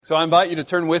So I invite you to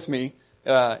turn with me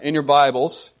in your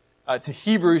Bibles to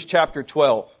Hebrews chapter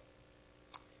 12.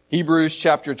 Hebrews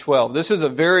chapter 12. This is a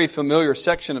very familiar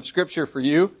section of Scripture for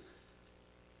you.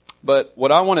 But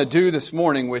what I want to do this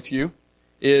morning with you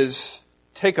is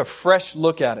take a fresh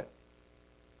look at it.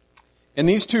 In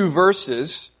these two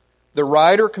verses, the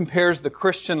writer compares the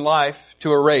Christian life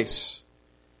to a race.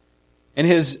 And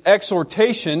his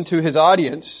exhortation to his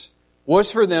audience was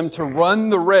for them to run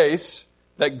the race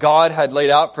that God had laid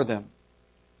out for them.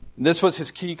 And this was his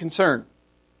key concern.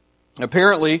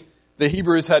 Apparently, the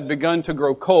Hebrews had begun to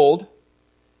grow cold,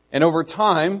 and over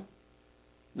time,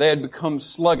 they had become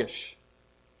sluggish.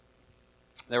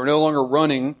 They were no longer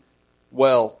running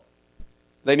well.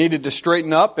 They needed to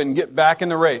straighten up and get back in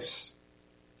the race.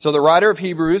 So the writer of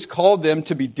Hebrews called them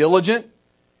to be diligent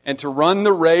and to run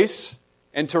the race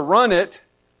and to run it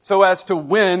so as to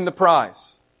win the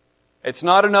prize. It's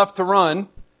not enough to run.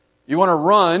 You want to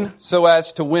run so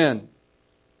as to win.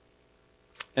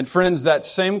 And friends, that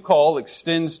same call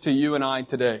extends to you and I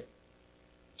today.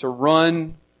 To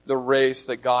run the race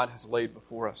that God has laid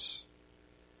before us.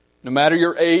 No matter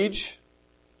your age,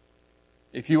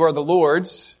 if you are the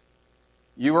Lord's,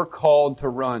 you are called to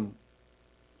run.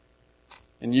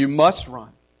 And you must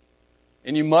run.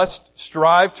 And you must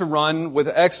strive to run with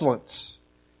excellence.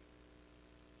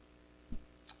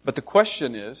 But the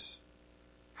question is,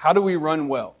 how do we run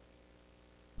well?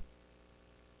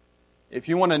 If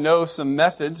you want to know some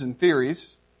methods and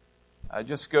theories,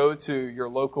 just go to your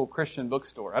local Christian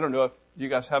bookstore. I don't know if you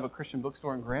guys have a Christian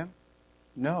bookstore in Graham?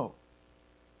 No.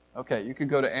 Okay, you could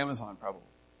go to Amazon probably.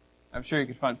 I'm sure you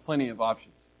could find plenty of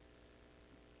options.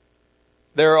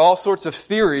 There are all sorts of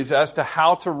theories as to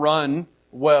how to run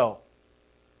well.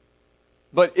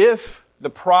 But if the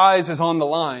prize is on the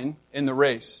line in the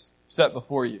race set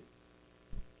before you,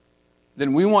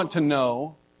 then we want to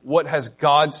know what has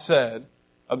God said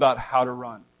about how to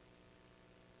run.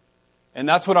 And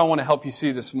that's what I want to help you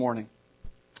see this morning.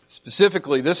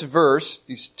 Specifically, this verse,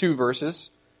 these two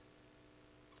verses,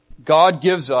 God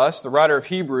gives us, the writer of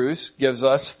Hebrews gives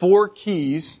us 4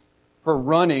 keys for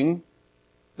running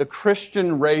the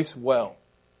Christian race well.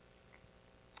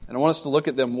 And I want us to look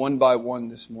at them one by one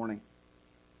this morning.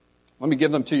 Let me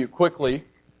give them to you quickly,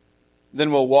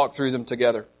 then we'll walk through them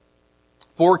together.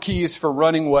 4 keys for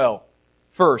running well.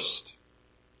 First,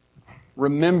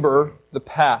 remember the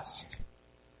past.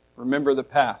 Remember the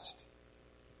past.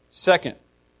 Second,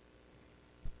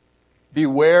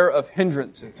 beware of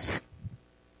hindrances.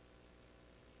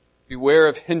 Beware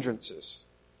of hindrances.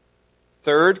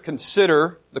 Third,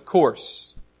 consider the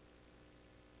course.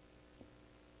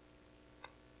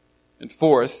 And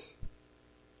fourth,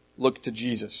 look to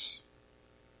Jesus.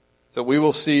 So we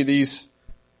will see these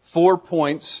 4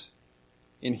 points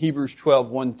in Hebrews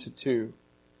 12, 1-2.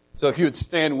 So if you would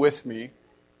stand with me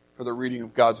for the reading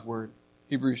of God's Word.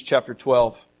 Hebrews chapter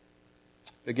 12,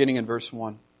 beginning in verse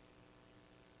 1.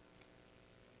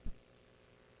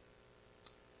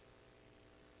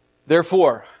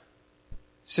 Therefore,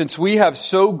 since we have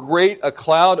so great a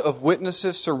cloud of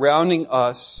witnesses surrounding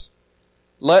us,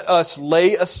 let us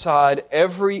lay aside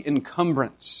every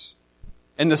encumbrance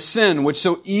and the sin which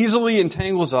so easily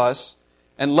entangles us,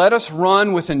 and let us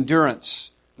run with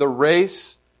endurance the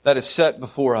race that is set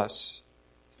before us,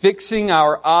 fixing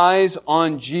our eyes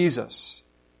on Jesus,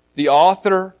 the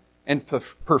author and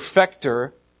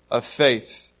perfecter of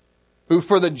faith, who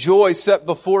for the joy set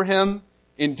before him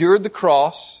endured the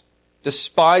cross,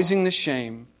 despising the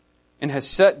shame, and has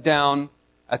sat down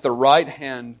at the right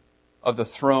hand of the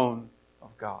throne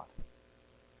of God.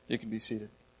 You can be seated.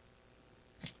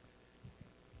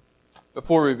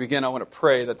 Before we begin, I want to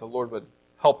pray that the Lord would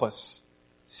help us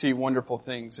see wonderful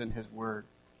things in His Word.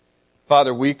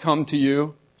 Father, we come to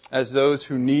you as those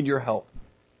who need your help.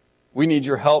 We need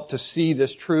your help to see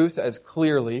this truth as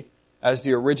clearly as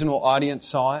the original audience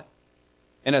saw it,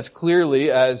 and as clearly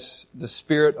as the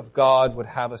Spirit of God would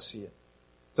have us see it.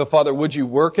 So, Father, would you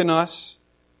work in us,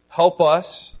 help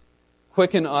us,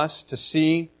 quicken us to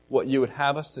see what you would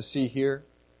have us to see here.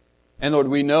 And Lord,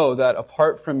 we know that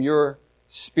apart from your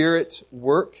Spirit's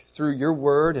work through your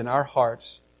Word in our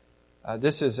hearts,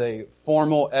 this is a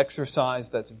formal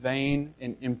exercise that's vain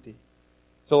and empty.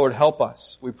 So Lord, help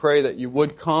us. We pray that you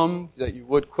would come, that you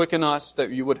would quicken us,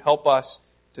 that you would help us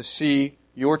to see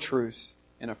your truth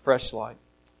in a fresh light.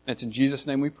 And it's in Jesus'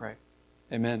 name we pray.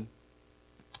 Amen.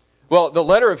 Well, the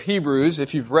letter of Hebrews,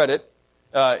 if you've read it,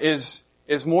 is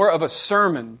more of a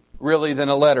sermon, really, than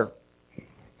a letter.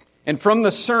 And from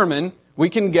the sermon, we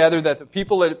can gather that the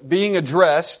people that being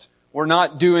addressed were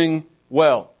not doing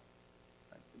well.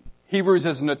 Hebrews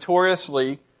is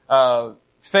notoriously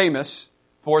famous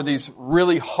for these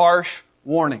really harsh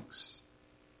warnings.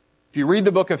 If you read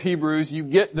the book of Hebrews, you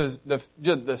get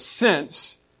the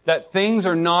sense that things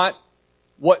are not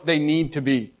what they need to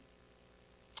be.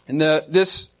 And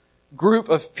this group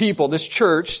of people, this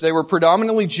church, they were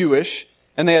predominantly Jewish,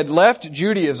 and they had left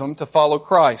Judaism to follow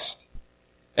Christ.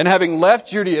 And having left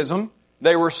Judaism,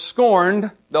 they were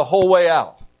scorned the whole way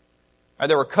out.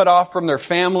 They were cut off from their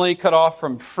family, cut off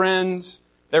from friends.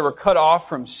 They were cut off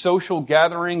from social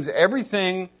gatherings.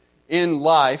 Everything in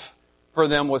life for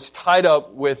them was tied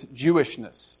up with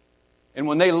Jewishness. And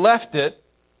when they left it,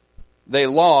 they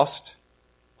lost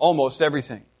almost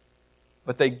everything.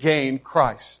 But they gained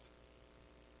Christ.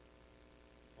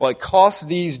 Well, it cost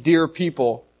these dear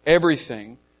people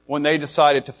everything when they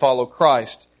decided to follow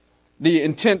Christ. The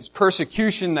intense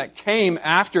persecution that came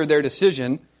after their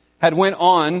decision had went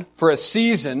on for a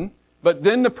season, but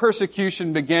then the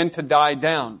persecution began to die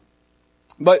down.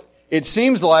 But it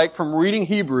seems like from reading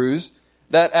Hebrews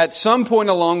that at some point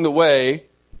along the way,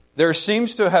 there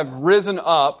seems to have risen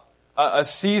up a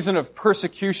season of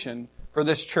persecution for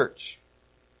this church.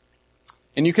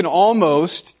 And you can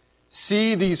almost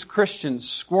see these Christians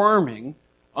squirming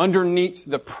underneath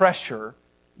the pressure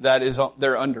that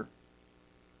they're under.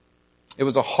 It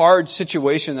was a hard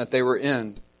situation that they were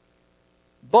in.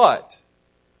 But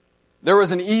there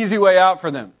was an easy way out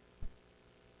for them.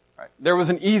 Right? There was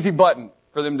an easy button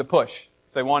for them to push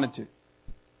if they wanted to.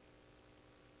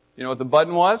 You know what the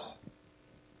button was?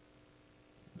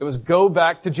 It was go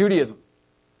back to Judaism.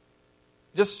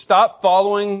 Just stop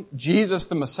following Jesus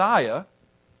the Messiah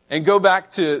and go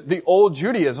back to the old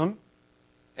Judaism,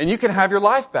 and you can have your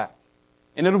life back.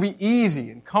 And it'll be easy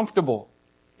and comfortable.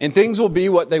 And things will be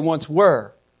what they once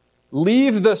were.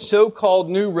 Leave the so-called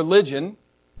new religion,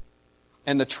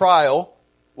 and the trial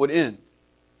would end.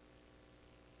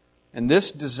 And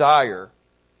this desire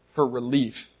for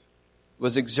relief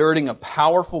was exerting a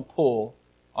powerful pull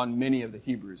on many of the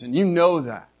Hebrews. And you know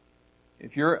that.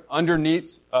 If you're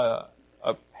underneath a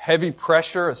heavy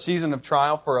pressure, a season of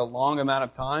trial for a long amount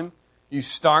of time, you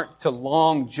start to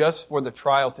long just for the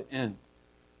trial to end.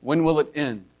 When will it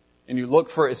end? And you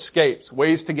look for escapes,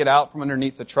 ways to get out from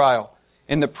underneath the trial.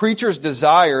 And the preacher's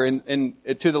desire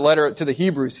to the letter to the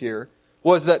Hebrews here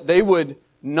was that they would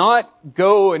not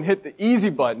go and hit the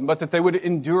easy button, but that they would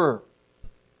endure.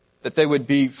 That they would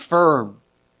be firm,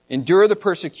 endure the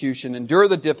persecution, endure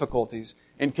the difficulties,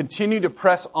 and continue to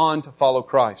press on to follow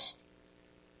Christ.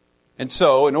 And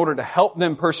so, in order to help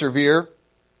them persevere,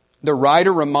 the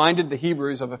writer reminded the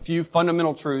Hebrews of a few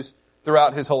fundamental truths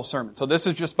throughout his whole sermon. So this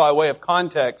is just by way of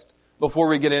context before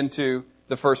we get into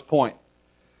the first point.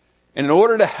 And in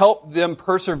order to help them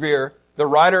persevere, the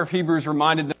writer of Hebrews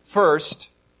reminded them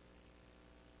first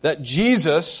that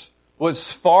Jesus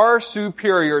was far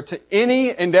superior to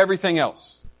any and everything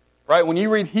else. Right? When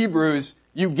you read Hebrews,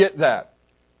 you get that.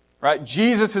 Right?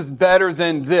 Jesus is better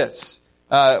than this.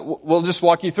 We'll just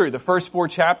walk you through. The first 4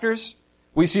 chapters,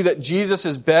 we see that Jesus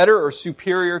is better or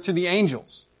superior to the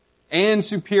angels and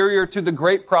superior to the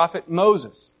great prophet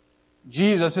Moses.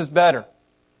 Jesus is better.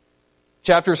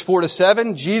 Chapters 4 to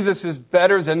 7, Jesus is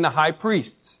better than the high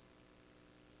priests.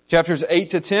 Chapters 8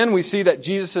 to 10, we see that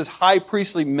Jesus' high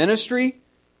priestly ministry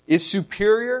is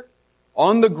superior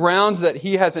on the grounds that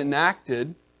he has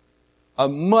enacted a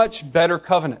much better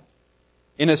covenant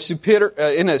in a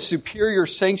superior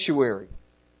sanctuary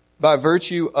by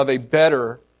virtue of a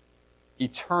better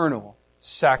eternal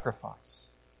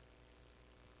sacrifice.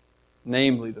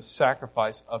 Namely, the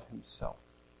sacrifice of himself.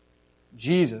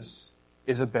 Jesus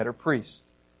is a better priest.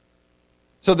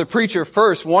 So the preacher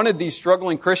first wanted these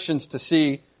struggling Christians to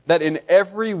see that in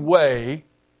every way,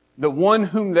 the one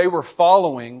whom they were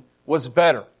following was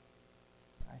better.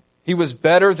 He was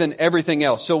better than everything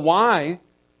else. So why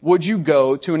would you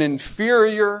go to an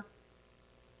inferior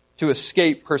to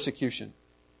escape persecution?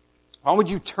 Why would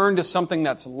you turn to something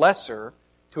that's lesser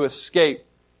to escape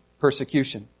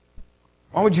persecution?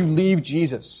 Why would you leave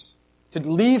Jesus? To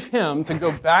leave him to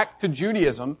go back to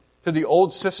Judaism, to the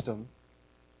old system,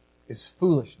 is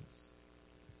foolishness.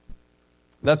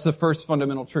 That's the first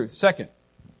fundamental truth. Second,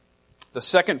 the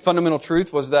second fundamental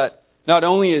truth was that not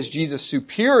only is Jesus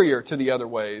superior to the other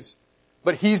ways,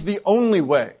 but he's the only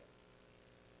way.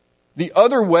 The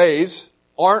other ways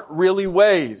aren't really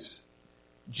ways.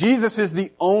 Jesus is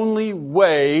the only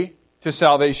way to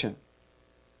salvation.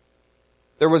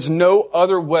 There was no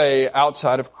other way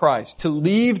outside of Christ. To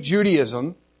leave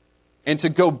Judaism and to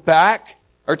go back,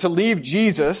 or to leave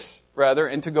Jesus, rather,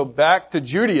 and to go back to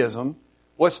Judaism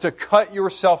was to cut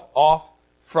yourself off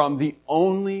from the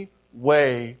only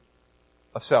way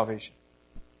of salvation.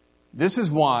 This is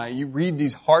why you read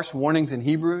these harsh warnings in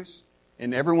Hebrews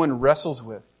and everyone wrestles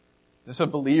with, Is this a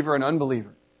believer or an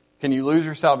unbeliever? Can you lose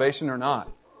your salvation or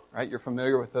not? Right? You're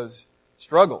familiar with those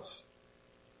struggles.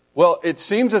 Well, it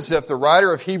seems as if the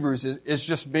writer of Hebrews is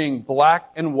just being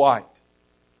black and white.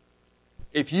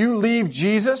 If you leave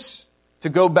Jesus to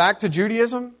go back to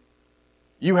Judaism,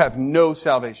 you have no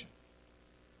salvation.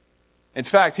 In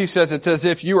fact, he says it's as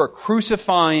if you are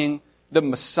crucifying the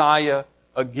Messiah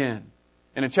again.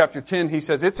 And in chapter 10, he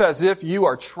says it's as if you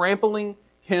are trampling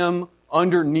Him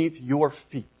underneath your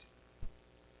feet.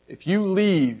 If you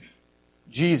leave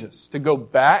Jesus to go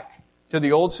back to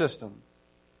the old system,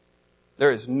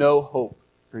 there is no hope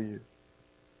for you.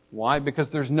 Why?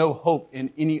 Because there's no hope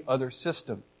in any other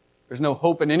system. There's no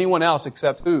hope in anyone else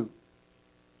except who?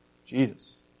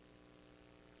 Jesus.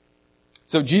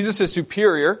 So Jesus is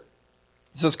superior.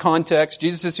 This is context.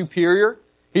 Jesus is superior.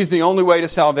 He's the only way to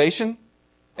salvation.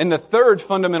 And the third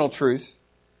fundamental truth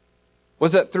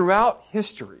was that throughout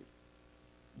history,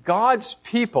 God's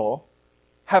people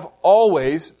have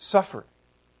always suffered.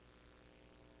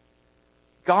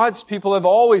 God's people have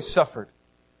always suffered.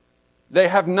 They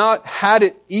have not had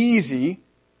it easy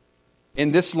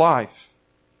in this life.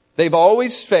 They've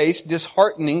always faced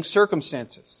disheartening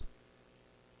circumstances.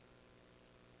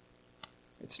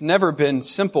 It's never been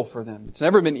simple for them. It's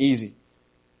never been easy.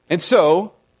 And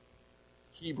so,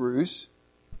 Hebrews,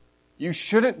 you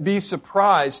shouldn't be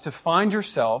surprised to find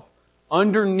yourself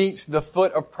underneath the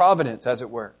foot of providence, as it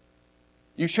were.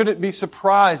 You shouldn't be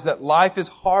surprised that life is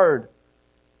hard.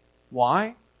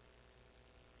 Why?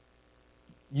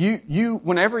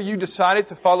 Whenever you decided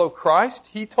to follow Christ,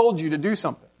 He told you to do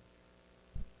something.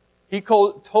 He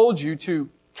told you to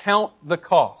count the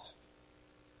cost.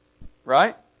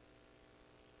 Right?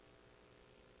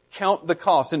 Count the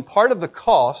cost. And part of the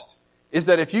cost is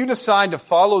that if you decide to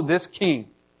follow this King,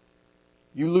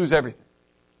 you lose everything.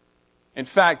 In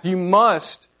fact, you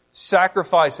must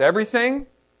sacrifice everything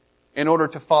in order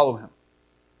to follow Him.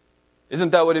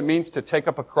 Isn't that what it means to take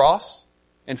up a cross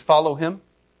and follow Him?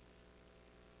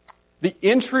 The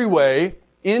entryway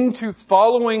into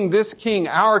following this King,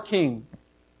 our King,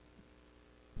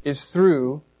 is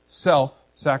through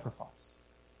self-sacrifice.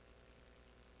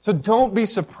 So don't be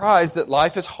surprised that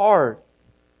life is hard.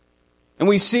 And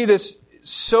we see this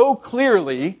so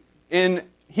clearly in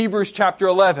Hebrews chapter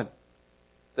 11,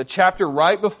 the chapter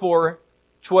right before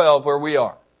 12 where we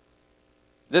are.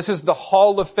 This is the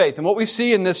hall of faith. And what we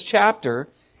see in this chapter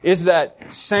is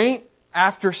that saint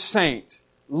after saint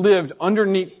lived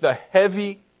underneath the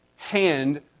heavy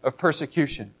hand of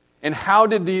persecution. And how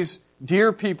did these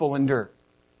dear people endure?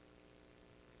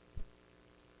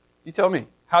 You tell me,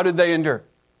 how did they endure?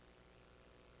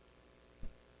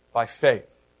 By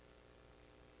faith.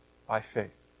 By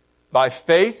faith. By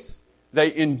faith,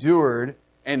 they endured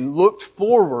and looked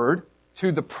forward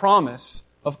to the promise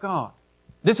of God.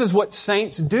 This is what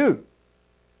saints do.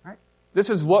 Right? This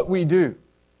is what we do.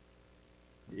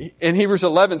 In Hebrews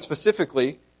 11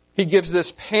 specifically, he gives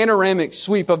this panoramic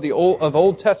sweep of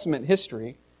Old Testament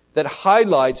history that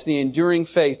highlights the enduring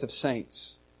faith of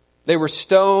saints. They were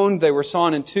stoned, they were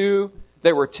sawn in two,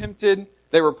 they were tempted,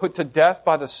 they were put to death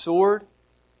by the sword,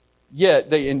 yet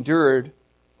they endured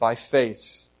by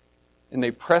faith. And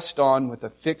they pressed on with a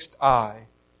fixed eye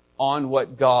on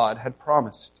what God had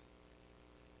promised.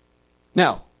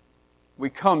 Now, we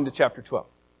come to chapter 12.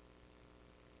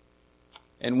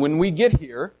 And when we get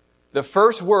here, the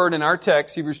first word in our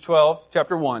text, Hebrews 12,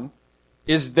 chapter 1,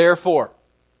 is therefore.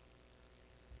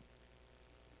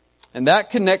 And that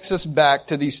connects us back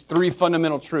to these three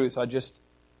fundamental truths I just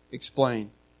explained.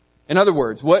 In other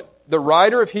words, what the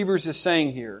writer of Hebrews is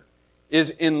saying here is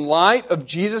in light of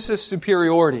Jesus'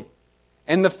 superiority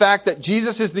and the fact that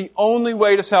Jesus is the only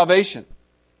way to salvation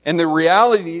and the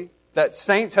reality that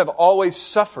saints have always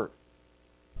suffered.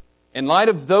 In light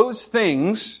of those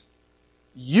things,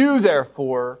 you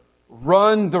therefore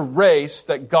run the race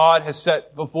that God has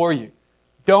set before you.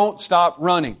 Don't stop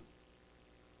running.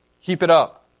 Keep it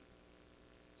up.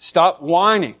 Stop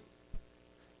whining.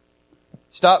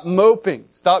 Stop moping.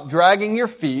 Stop dragging your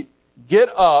feet. Get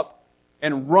up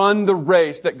and run the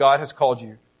race that God has called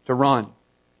you to run.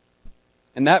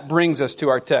 And that brings us to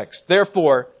our text.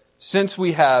 Therefore, since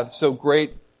we have so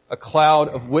great a cloud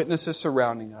of witnesses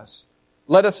surrounding us,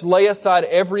 let us lay aside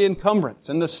every encumbrance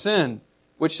and the sin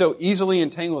which so easily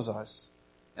entangles us,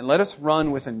 and let us run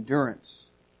with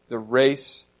endurance the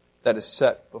race that is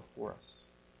set before us.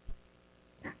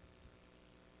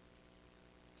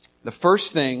 The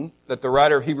first thing that the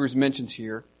writer of Hebrews mentions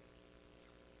here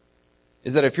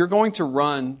is that if you're going to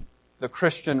run the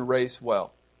Christian race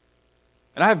well,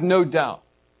 and I have no doubt,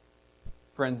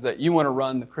 friends, that you want to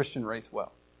run the Christian race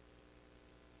well.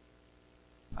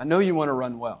 I know you want to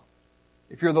run well.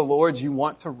 if you're the Lord's, you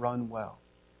want to run well.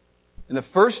 And the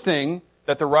first thing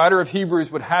that the writer of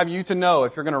Hebrews would have you to know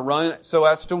if you're going to run so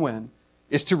as to win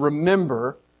is to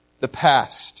remember the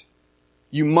past.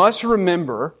 You must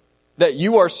remember that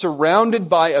you are surrounded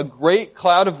by a great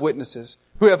cloud of witnesses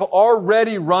who have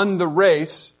already run the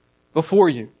race before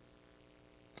you.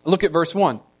 Look at verse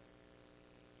 1.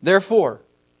 Therefore,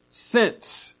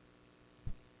 since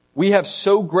we have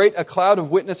so great a cloud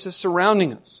of witnesses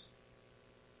surrounding us.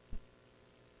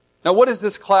 Now, what is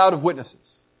this cloud of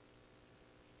witnesses?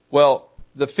 Well,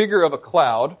 the figure of a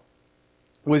cloud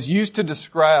was used to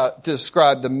describe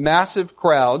the massive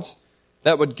crowds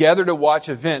that would gather to watch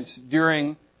events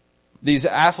during these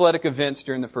athletic events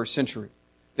during the first century.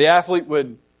 The athlete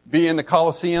would be in the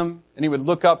Colosseum, and he would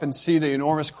look up and see the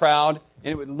enormous crowd,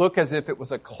 and it would look as if it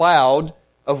was a cloud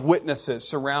of witnesses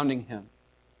surrounding him.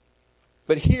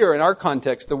 But here, in our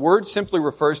context, the word simply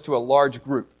refers to a large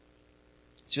group.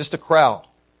 It's just a crowd.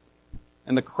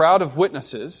 And the crowd of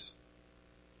witnesses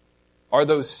are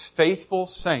those faithful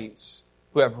saints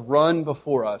who have run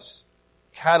before us,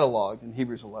 cataloged in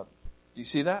Hebrews 11. Do you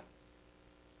see that?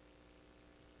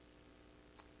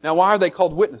 Now, why are they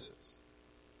called witnesses?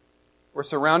 We're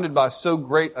surrounded by so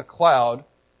great a cloud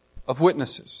of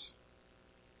witnesses.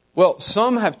 Well,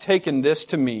 some have taken this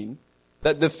to mean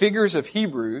that the figures of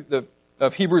Hebrews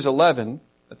 11,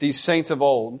 that these saints of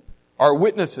old, are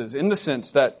witnesses in the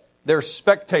sense that they're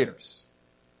spectators.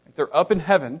 They're up in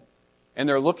heaven, and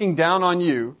they're looking down on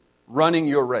you, running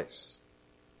your race.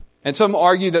 And some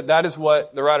argue that that is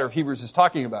what the writer of Hebrews is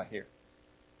talking about here.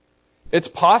 It's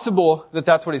possible that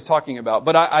that's what he's talking about,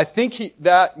 but I think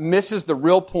that misses the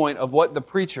real point of what the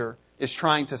preacher is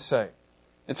trying to say.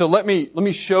 And so let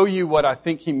me show you what I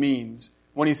think he means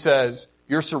when he says,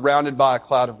 you're surrounded by a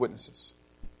cloud of witnesses.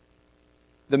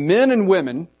 The men and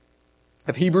women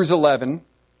of Hebrews 11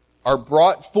 are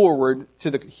brought forward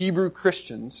to the Hebrew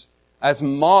Christians as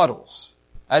models,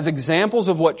 as examples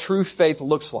of what true faith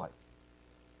looks like.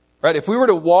 Right? If we were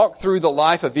to walk through the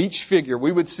life of each figure,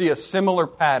 we would see a similar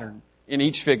pattern in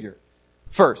each figure.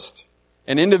 First,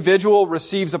 an individual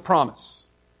receives a promise.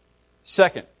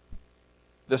 Second,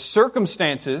 the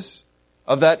circumstances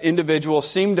of that individual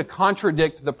seem to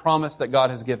contradict the promise that God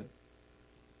has given.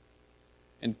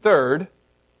 And third,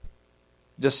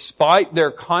 despite their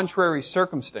contrary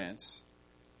circumstance,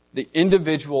 the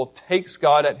individual takes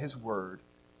God at His word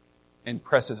and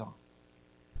presses on.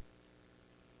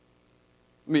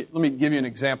 Let me give you an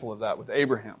example of that with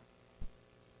Abraham.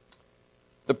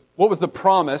 What was the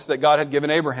promise that God had given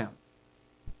Abraham?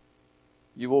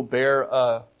 You will bear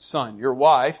a son. Your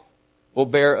wife will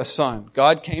bear a son.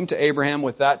 God came to Abraham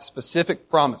with that specific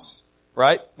promise,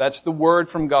 right? That's the word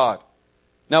from God.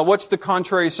 Now, what's the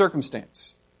contrary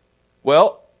circumstance?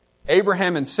 Well,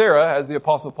 Abraham and Sarah, as the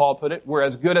Apostle Paul put it, were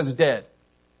as good as dead.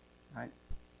 Right?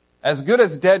 As good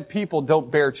as dead people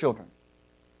don't bear children.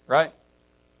 Right?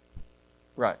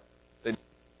 Right.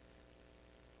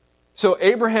 So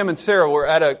Abraham and Sarah were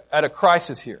at a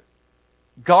crisis here.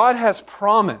 God has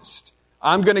promised,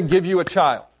 I'm going to give you a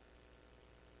child.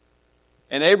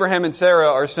 And Abraham and Sarah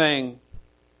are saying,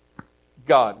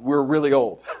 God, we're really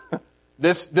old.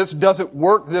 This doesn't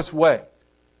work this way.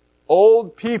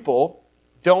 Old people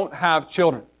don't have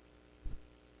children.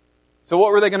 So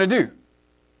what were they going to do?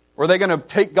 Were they going to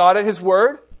take God at His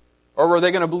word? Or were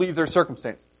they going to believe their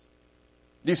circumstances?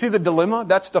 Do you see the dilemma?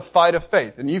 That's the fight of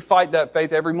faith. And you fight that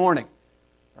faith every morning.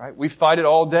 Right? We fight it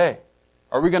all day.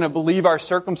 Are we going to believe our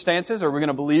circumstances or are we going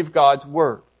to believe God's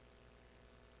word?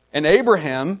 And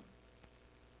Abraham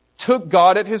took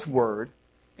God at His word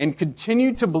and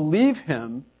continued to believe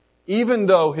Him even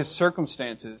though his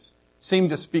circumstances seemed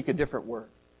to speak a different word.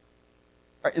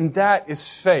 Right? And that is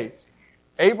faith.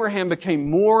 Abraham became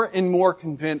more and more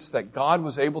convinced that God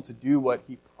was able to do what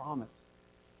He promised,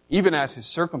 even as his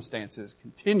circumstances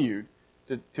continued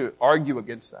to argue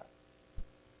against that.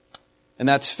 And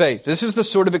that's faith. This is the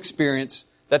sort of experience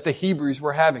that the Hebrews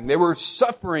were having. They were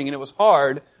suffering and it was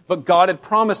hard, but God had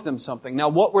promised them something. Now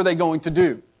what were they going to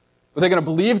do? Were they going to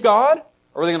believe God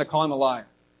or were they going to call Him a liar?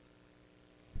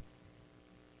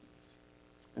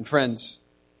 And friends,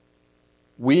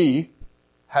 we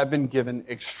have been given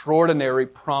extraordinary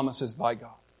promises by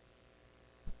God.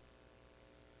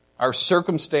 Our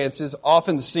circumstances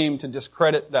often seem to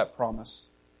discredit that promise.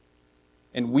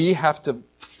 And we have to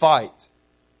fight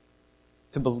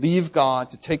to believe God,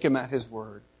 to take Him at His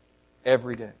word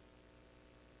every day.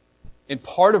 And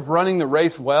part of running the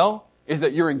race well is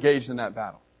that you're engaged in that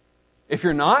battle. If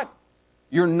you're not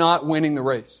winning the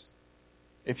race.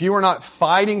 If you are not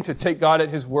fighting to take God at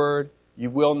His word, you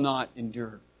will not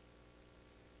endure.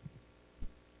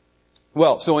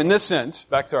 Well, so in this sense,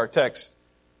 back to our text,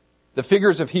 The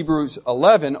figures of Hebrews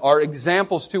 11 are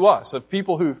examples to us of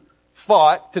people who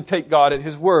fought to take God at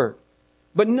His word.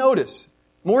 But notice,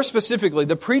 more specifically,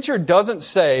 the preacher doesn't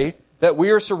say that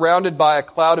we are surrounded by a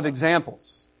cloud of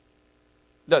examples.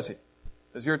 Does he?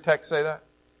 Does your text say that?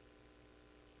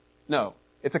 No.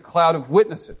 It's a cloud of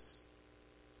witnesses.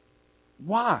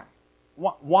 Why?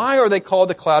 Why are they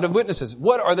called a cloud of witnesses?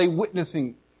 What are they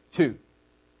witnessing to?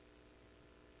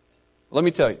 Let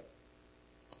me tell you.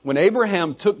 When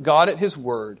Abraham took God at His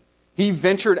word, he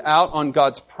ventured out on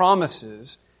God's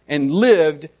promises and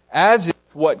lived as if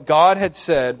what God had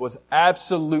said was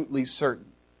absolutely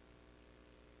certain.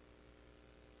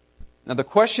 Now the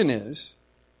question is,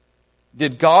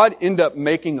 did God end up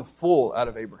making a fool out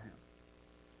of Abraham?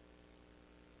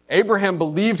 Abraham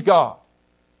believed God,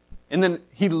 and then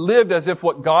he lived as if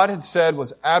what God had said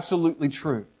was absolutely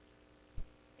true.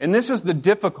 And this is the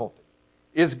difficulty.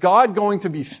 Is God going to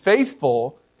be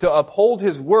faithful to uphold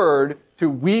His word to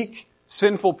weak,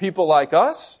 sinful people like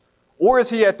us? Or is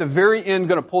He at the very end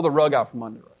going to pull the rug out from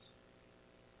under us?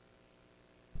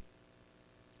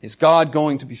 Is God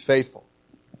going to be faithful?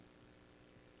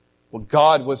 Well,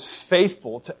 God was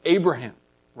faithful to Abraham,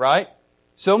 right?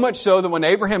 So much so that when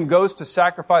Abraham goes to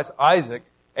sacrifice Isaac,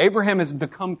 Abraham has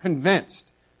become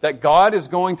convinced that God is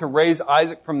going to raise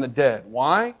Isaac from the dead.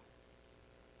 Why?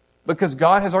 Because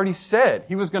God has already said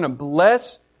He was going to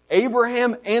bless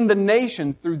Abraham and the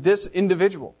nations through this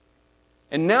individual.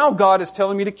 And now God is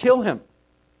telling me to kill him.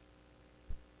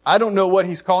 I don't know what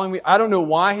He's calling me. I don't know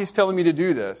why He's telling me to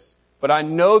do this. But I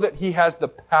know that He has the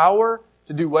power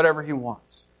to do whatever He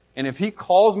wants. And if He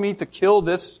calls me to kill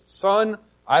this son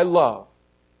I love,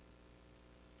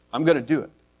 I'm going to do it.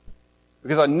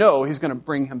 Because I know He's going to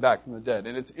bring him back from the dead.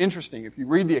 And it's interesting. If you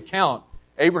read the account,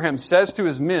 Abraham says to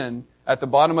his men at the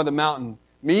bottom of the mountain,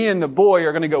 me and the boy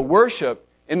are going to go worship,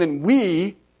 and then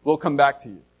we will come back to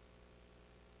you.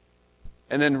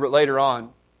 And then later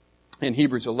on, in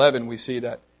Hebrews 11, we see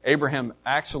that Abraham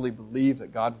actually believed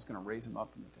that God was going to raise him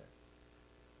up from the dead.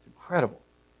 It's incredible.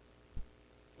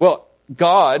 Well,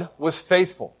 God was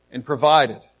faithful and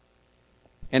provided.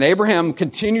 And Abraham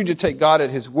continued to take God at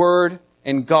His word,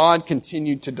 and God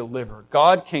continued to deliver.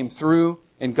 God came through,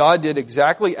 and God did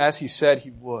exactly as He said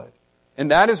He would.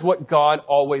 And that is what God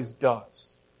always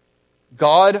does.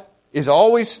 God is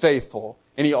always faithful,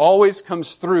 and He always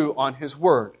comes through on His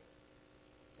word.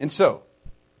 And so,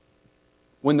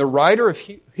 when the writer of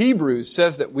Hebrews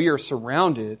says that we are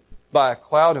surrounded by a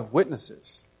cloud of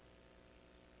witnesses,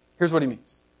 here's what he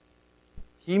means.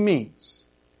 He means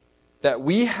that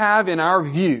we have in our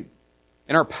view,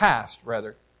 in our past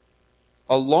rather,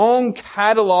 a long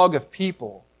catalog of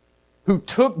people who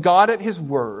took God at His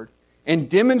word and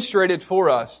demonstrated for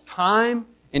us time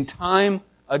and time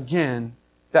again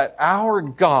that our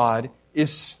God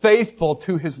is faithful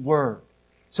to His word.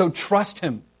 So trust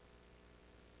Him.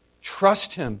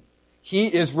 Trust Him. He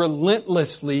is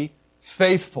relentlessly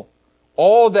faithful.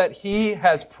 All that He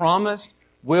has promised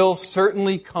will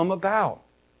certainly come about.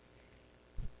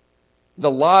 The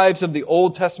lives of the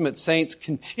Old Testament saints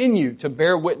continue to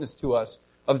bear witness to us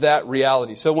of that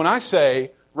reality. So when I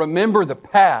say, remember the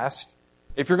past,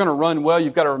 if you're going to run well,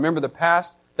 you've got to remember the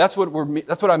past. That's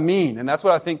what I mean. And that's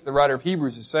what I think the writer of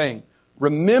Hebrews is saying.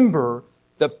 Remember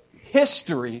the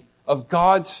history of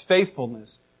God's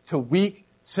faithfulness to weak,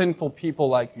 sinful people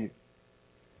like you.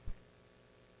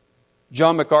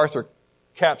 John MacArthur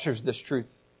captures this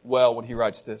truth well when he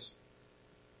writes this.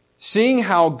 Seeing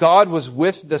how God was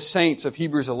with the saints of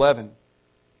Hebrews 11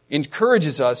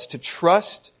 encourages us to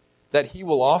trust that He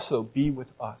will also be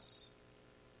with us.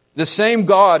 The same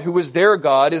God who was their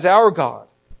God is our God.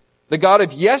 The God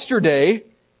of yesterday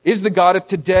is the God of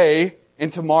today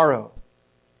and tomorrow.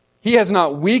 He has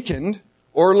not weakened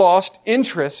or lost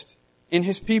interest in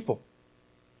His people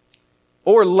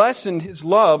or lessened His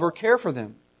love or care for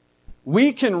them.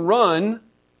 We can run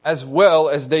as well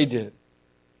as they did.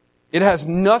 It has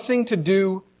nothing to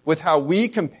do with how we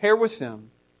compare with them,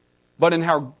 but in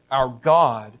how our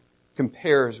God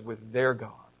compares with their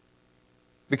God.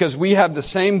 Because we have the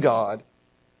same God,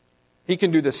 He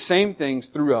can do the same things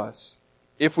through us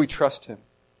if we trust Him.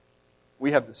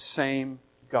 We have the same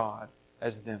God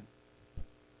as them.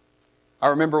 I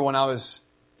remember when I was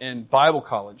in Bible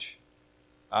college,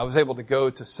 I was able to go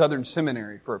to Southern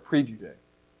Seminary for a preview day.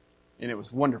 And it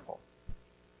was wonderful.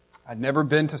 I'd never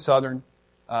been to Southern,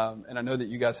 and I know that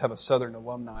you guys have a Southern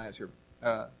alumni as your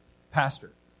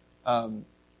pastor. And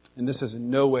this is in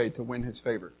no way to win his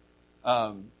favor.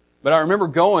 But I remember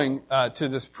going to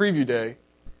this preview day,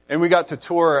 and we got to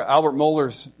tour Albert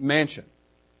Mohler's mansion.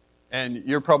 And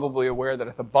you're probably aware that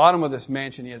at the bottom of this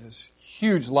mansion, he has this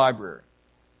huge library.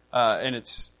 And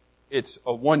it's it's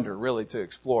a wonder, really, to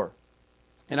explore.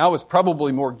 And I was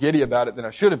probably more giddy about it than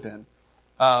I should have been.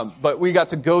 But we got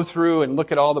to go through and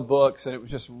look at all the books, and it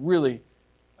was just really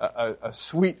a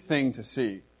sweet thing to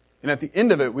see. And at the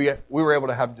end of it, we were able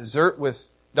to have dessert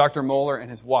with Dr. Moeller and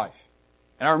his wife.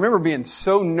 And I remember being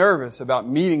so nervous about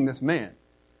meeting this man.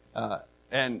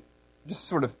 And just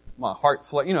sort of my heart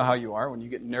fluttered. You know how you are when you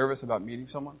get nervous about meeting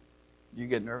someone? Do you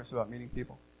get nervous about meeting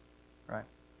people? Right?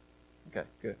 Okay,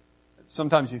 good.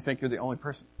 Sometimes you think you're the only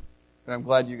person. But I'm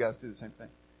glad you guys do the same thing.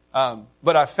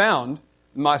 But I found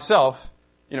myself,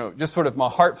 just sort of my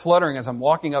heart fluttering as I'm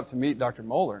walking up to meet Dr.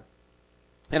 Moeller.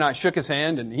 And I shook his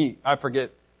hand, and I don't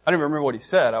even remember what he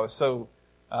said. I was so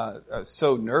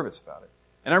nervous about it.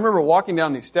 And I remember walking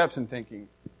down these steps and thinking,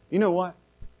 you know what?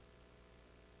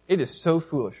 It is so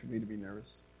foolish for me to be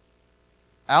nervous.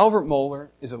 Albert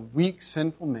Moeller is a weak,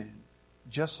 sinful man,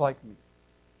 just like me.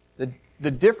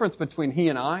 The difference between he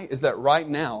and I is that right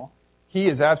now, he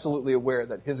is absolutely aware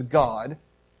that his God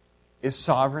is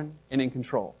sovereign and in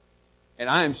control. And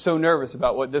I am so nervous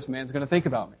about what this man's going to think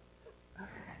about me.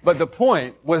 But the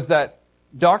point was that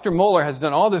Dr. Moeller has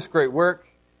done all this great work,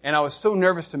 and I was so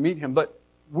nervous to meet him. But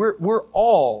we're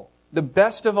all, the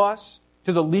best of us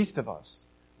to the least of us,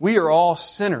 we are all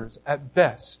sinners at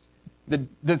best.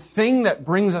 The thing that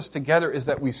brings us together is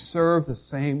that we serve the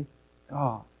same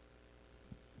God.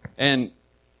 And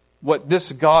what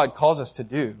this God calls us to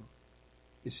do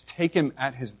is take Him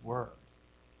at His word.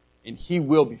 And He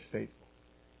will be faithful.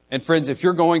 And friends, if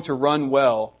you're going to run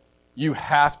well, you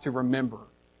have to remember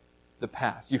the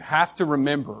past. You have to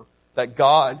remember that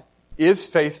God is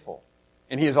faithful.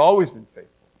 And He has always been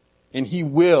faithful. And He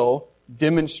will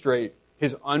demonstrate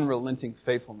His unrelenting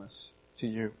faithfulness to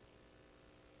you.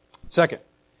 Second,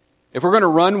 if we're going to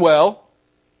run well,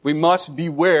 we must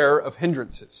beware of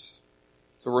hindrances.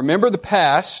 So remember the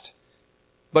past,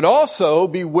 but also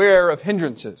beware of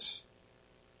hindrances.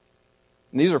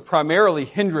 And these are primarily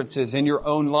hindrances in your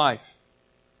own life.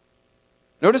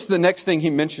 Notice the next thing he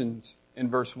mentions in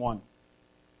verse 1. It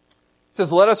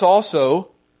says, let us also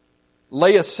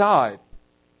lay aside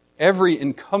every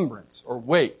encumbrance or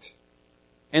weight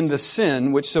and the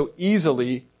sin which so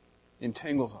easily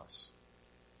entangles us.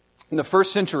 In the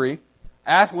first century,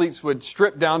 athletes would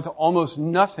strip down to almost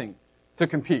nothing to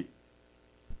compete.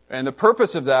 And the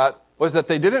purpose of that was that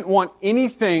they didn't want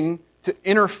anything to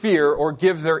interfere or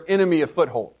give their enemy a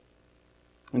foothold.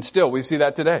 And still, we see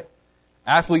that today.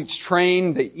 Athletes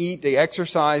train, they eat, they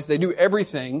exercise, they do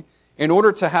everything in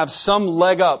order to have some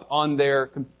leg up on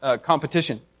their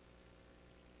competition.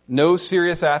 No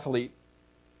serious athlete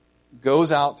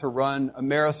goes out to run a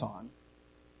marathon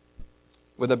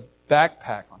with a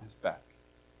backpack on his back.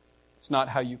 It's not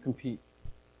how you compete.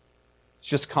 It's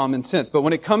just common sense. But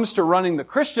when it comes to running the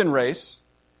Christian race,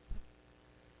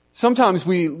 sometimes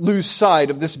we lose sight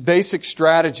of this basic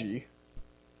strategy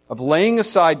of laying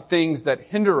aside things that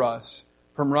hinder us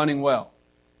from running well.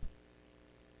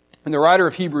 And the writer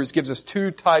of Hebrews gives us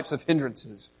two types of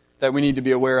hindrances that we need to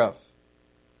be aware of.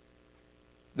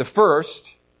 The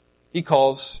first, he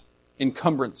calls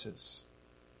encumbrances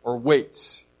or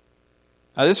weights.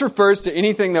 Now, this refers to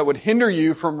anything that would hinder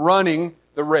you from running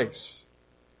the race.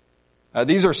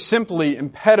 These are simply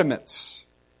impediments.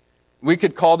 We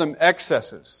could call them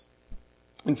excesses.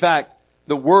 In fact,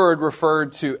 the word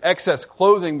referred to excess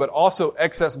clothing, but also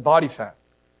excess body fat.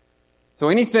 So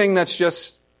anything that's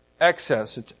just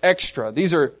excess, it's extra.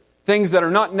 These are things that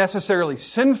are not necessarily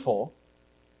sinful,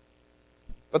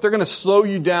 but they're going to slow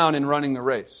you down in running the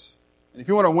race. And if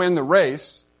you want to win the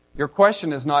race, your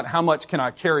question is not how much can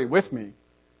I carry with me,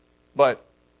 but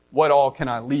what all can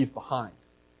I leave behind?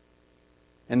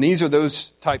 And these are those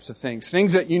types of things.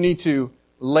 Things that you need to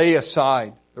lay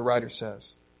aside, the writer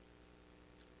says.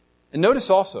 And notice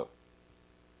also,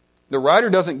 the writer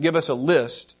doesn't give us a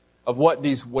list of what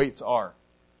these weights are.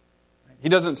 He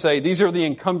doesn't say, these are the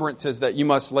encumbrances that you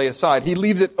must lay aside. He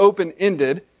leaves it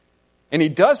open-ended, and he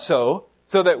does so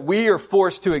that we are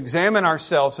forced to examine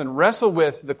ourselves and wrestle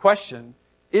with the question,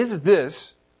 is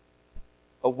this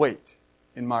a weight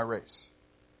in my race?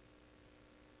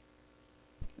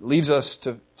 It leaves us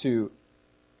to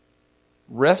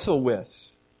wrestle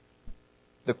with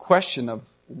the question of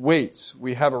weights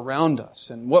we have around us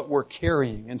and what we're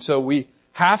carrying. And so we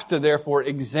have to therefore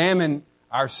examine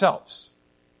ourselves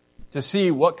to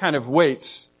see what kind of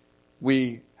weights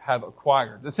we have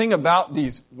acquired. The thing about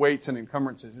these weights and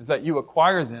encumbrances is that you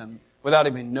acquire them without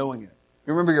even knowing it.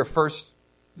 You remember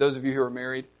those of you who are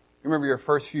married, you remember your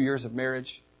first few years of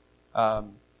marriage?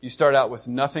 You start out with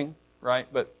nothing, right?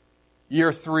 But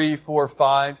year 3, 4,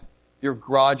 5, your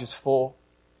garage is full,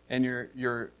 and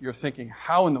you're thinking,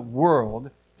 how in the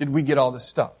world did we get all this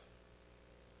stuff?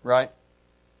 right?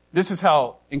 This is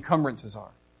how encumbrances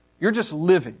are. You're just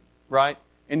living, right?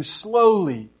 And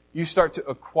slowly you start to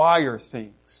acquire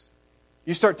things.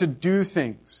 You start to do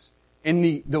things.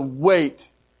 And the weight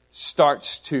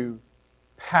starts to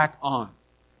pack on.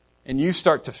 And you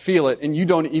start to feel it, and you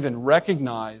don't even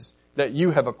recognize that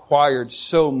you have acquired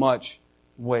so much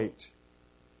weight.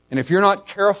 And if you're not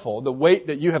careful, the weight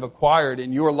that you have acquired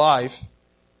in your life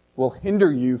will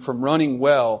hinder you from running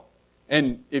well.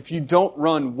 And if you don't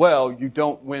run well, you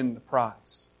don't win the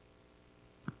prize.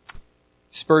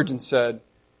 Spurgeon said,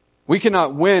 "We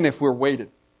cannot win if we're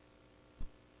weighted.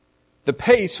 The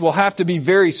pace will have to be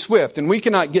very swift, and we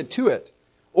cannot get to it,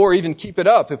 or even keep it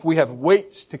up if we have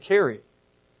weights to carry.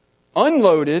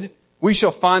 Unloaded, we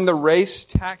shall find the race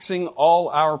taxing all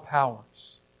our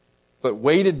powers. But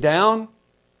weighted down,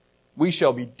 we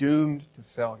shall be doomed to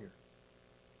failure."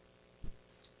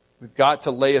 We've got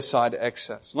to lay aside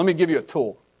excess. Let me give you a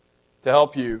tool to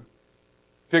help you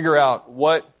figure out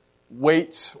what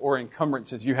weights or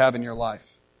encumbrances you have in your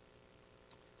life.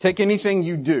 Take anything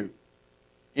you do,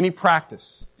 any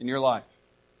practice in your life,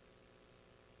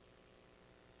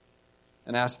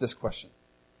 and ask this question.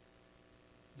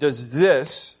 Does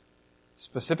this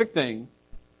specific thing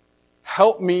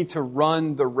help me to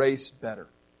run the race better?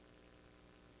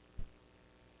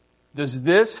 Does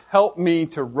this help me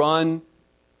to run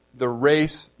the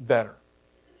race better?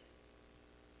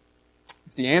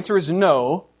 If the answer is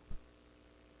no,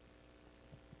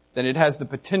 then it has the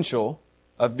potential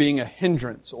of being a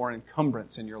hindrance or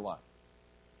encumbrance in your life.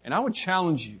 And I would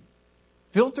challenge you,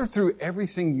 filter through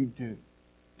everything you do.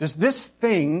 Does this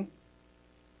thing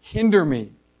hinder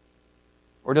me,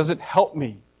 or does it help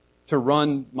me to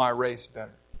run my race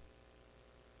better?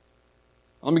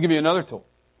 Let me give you another tool.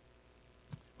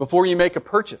 Before you make a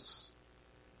purchase,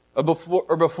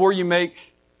 or before you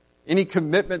make any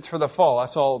commitments for the fall. I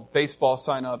saw baseball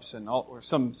sign-ups or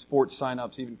some sports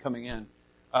sign-ups even coming in.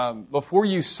 Before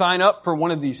you sign up for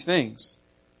one of these things,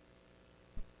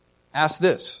 ask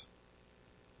this.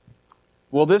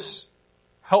 Will this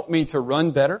help me to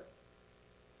run better?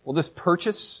 Will this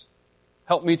purchase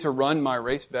help me to run my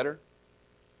race better?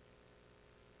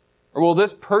 Or will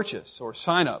this purchase or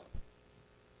sign up,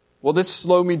 will this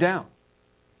slow me down?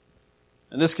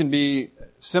 And this can be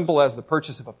simple as the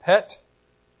purchase of a pet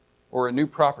or a new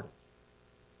property.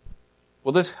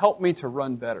 Will this help me to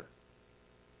run better?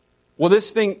 Will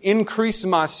this thing increase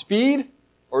my speed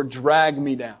or drag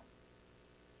me down?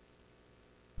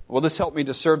 Will this help me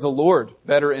to serve the Lord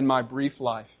better in my brief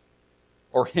life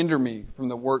or hinder me from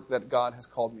the work that God has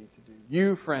called me to do?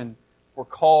 You, friend, were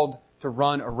called to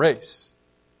run a race.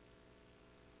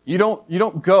 You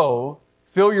don't go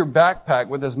fill your backpack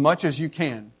with as much as you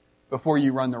can before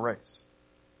you run the race.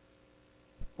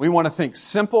 We want to think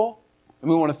simple, and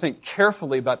we want to think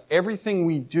carefully about everything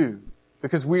we do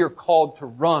because we are called to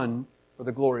run for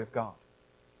the glory of God.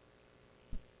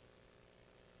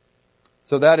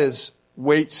 So that is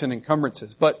weights and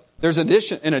encumbrances. But there's an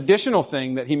additional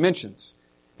thing that he mentions.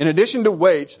 In addition to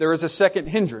weights, there is a second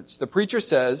hindrance. The preacher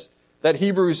says that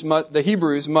the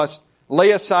Hebrews must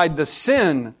lay aside the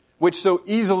sin which so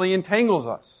easily entangles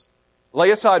us. Lay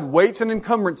aside weights and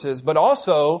encumbrances, but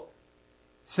also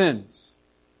sins.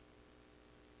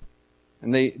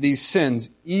 And these sins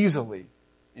easily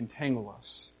entangle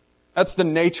us. That's the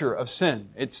nature of sin.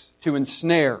 It's to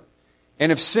ensnare.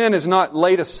 And if sin is not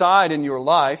laid aside in your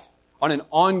life on an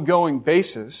ongoing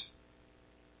basis,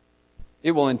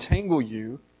 it will entangle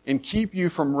you and keep you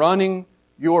from running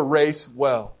your race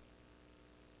well.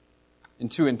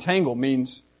 And to entangle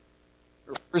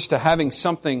refers to having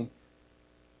something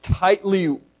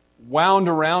tightly wound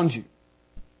around you.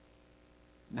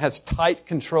 It has tight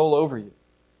control over you.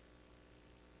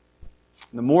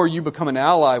 And the more you become an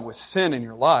ally with sin in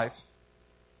your life,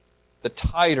 the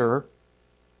tighter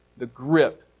the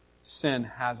grip sin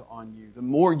has on you. The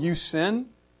more you sin,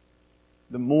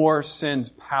 the more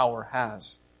sin's power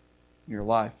has in your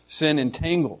life. Sin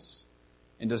entangles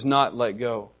and does not let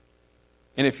go.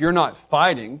 And if you're not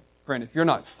fighting, friend, if you're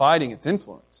not fighting its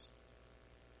influence,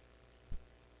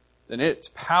 then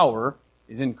its power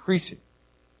is increasing.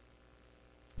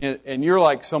 And you're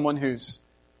like someone who's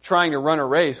trying to run a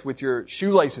race with your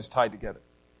shoelaces tied together.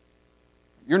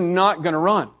 You're not going to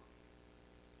run.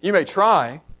 You may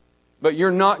try, but you're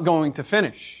not going to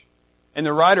finish. And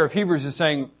the writer of Hebrews is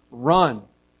saying, run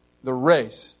the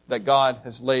race that God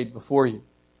has laid before you.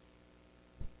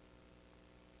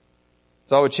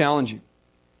 So I would challenge you.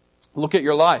 Look at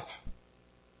your life.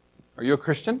 Are you a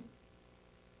Christian?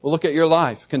 Well, look at your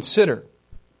life. Consider,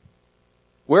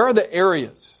 where are the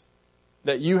areas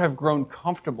that you have grown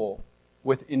comfortable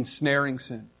with ensnaring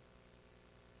sin?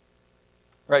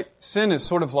 Right? Sin is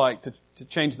sort of like, to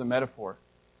change the metaphor,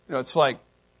 it's like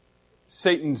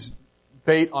Satan's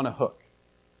bait on a hook,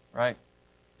 right?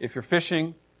 If you're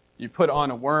fishing, you put on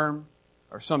a worm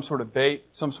or some sort of bait,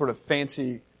 some sort of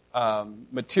fancy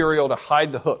material to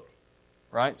hide the hook,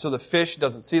 right? So the fish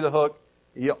doesn't see the hook.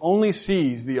 He only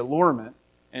sees the allurement,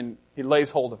 and he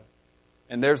lays hold of it.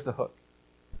 And there's the hook.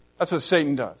 That's what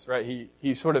Satan does, right?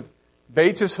 He sort of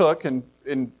baits his hook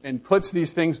and puts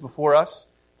these things before us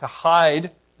to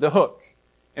hide the hook.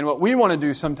 And what we want to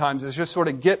do sometimes is just sort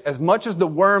of get as much as the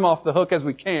worm off the hook as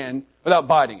we can without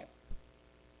biting it.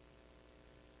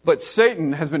 But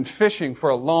Satan has been fishing for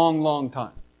a long, long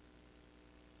time.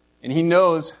 And he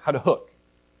knows how to hook.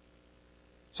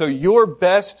 So your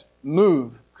best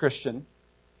move, Christian,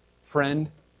 friend,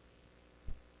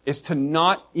 is to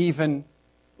not even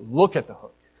look at the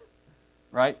hook.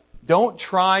 Right? Don't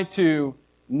try to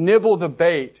nibble the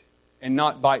bait and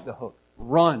not bite the hook.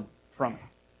 Run from it.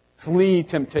 Flee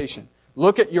temptation.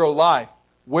 Look at your life.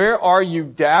 Where are you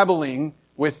dabbling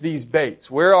with these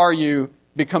baits? Where are you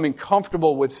becoming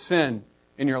comfortable with sin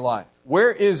in your life?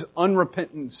 Where is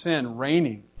unrepentant sin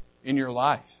reigning in your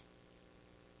life?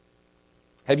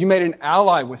 Have you made an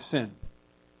ally with sin?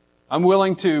 I'm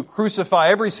willing to crucify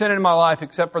every sin in my life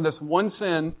except for this one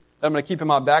sin that I'm going to keep in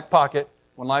my back pocket.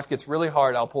 When life gets really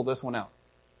hard, I'll pull this one out.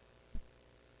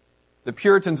 The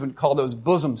Puritans would call those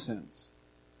bosom sins.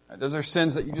 Those are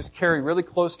sins that you just carry really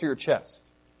close to your chest.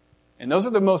 And those are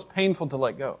the most painful to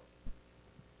let go.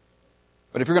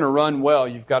 But if you're going to run well,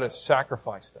 you've got to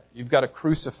sacrifice that. You've got to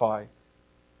crucify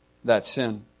that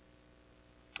sin.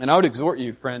 And I would exhort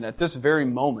you, friend, at this very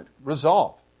moment,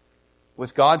 resolve,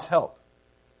 with God's help,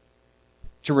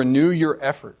 to renew your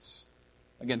efforts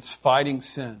against fighting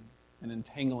sin and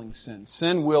entangling sin.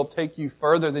 Sin will take you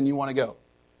further than you want to go.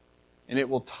 And it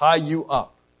will tie you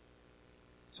up.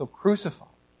 So crucify.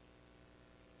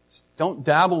 Don't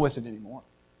dabble with it anymore.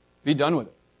 Be done with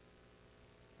it.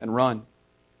 And run.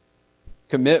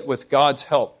 Commit with God's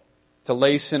help to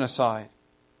lay sin aside.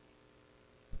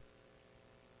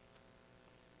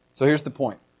 So here's the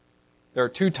point. There are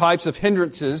two types of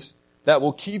hindrances that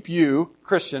will keep you,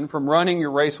 Christian, from running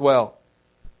your race well.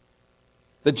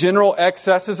 The general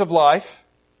excesses of life,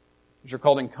 which are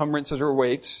called encumbrances or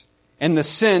weights, and the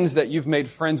sins that you've made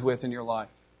friends with in your life.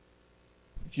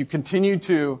 If you continue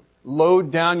to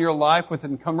load down your life with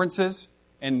encumbrances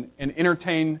and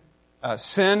entertain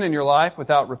sin in your life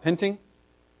without repenting,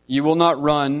 you will not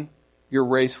run your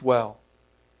race well.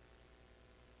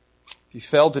 If you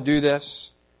fail to do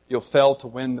this, you'll fail to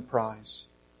win the prize.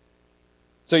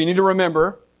 So you need to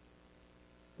remember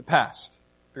the past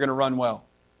if you're going to run well.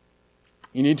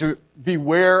 You need to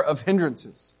beware of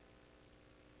hindrances.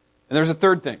 And there's a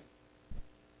third thing.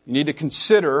 You need to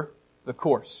consider the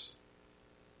course.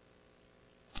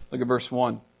 Look at verse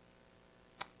 1.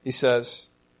 He says,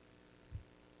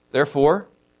 "Therefore,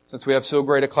 since we have so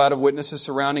great a cloud of witnesses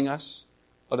surrounding us,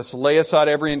 let us lay aside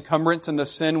every encumbrance and the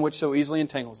sin which so easily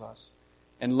entangles us,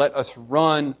 and let us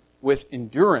run with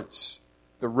endurance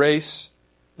the race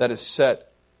that is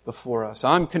set before us."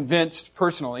 I'm convinced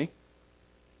personally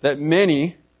that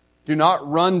many do not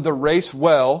run the race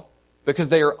well because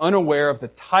they are unaware of the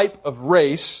type of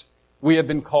race we have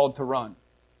been called to run.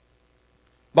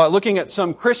 By looking at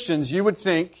some Christians, you would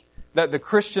think that the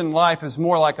Christian life is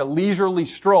more like a leisurely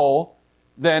stroll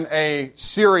than a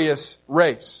serious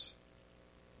race.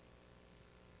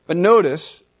 But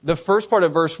notice, the first part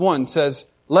of verse 1 says,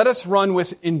 "Let us run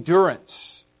with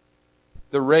endurance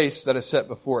the race that is set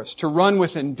before us." To run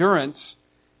with endurance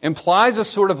implies a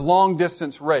sort of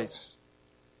long-distance race.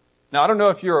 Now, I don't know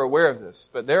if you're aware of this,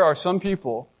 but there are some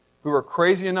people who are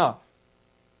crazy enough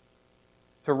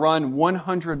to run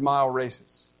 100-mile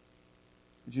races.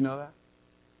 Did you know that?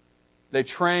 They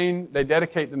train, they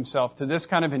dedicate themselves to this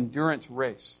kind of endurance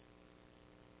race.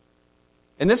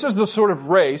 And this is the sort of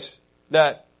race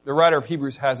that the writer of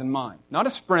Hebrews has in mind. Not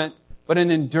a sprint, but an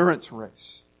endurance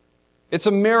race. It's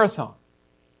a marathon.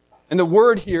 And the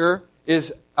word here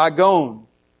is agon.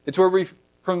 It's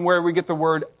from where we get the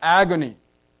word agony.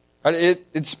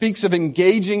 It speaks of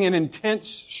engaging in intense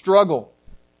struggle.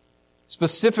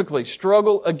 Specifically,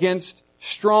 struggle against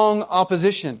strong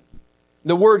opposition.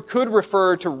 The word could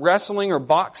refer to wrestling or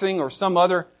boxing or some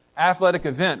other athletic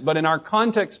event, but in our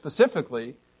context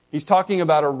specifically, he's talking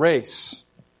about a race.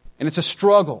 And it's a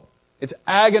struggle. It's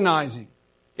agonizing.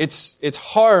 It's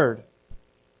hard.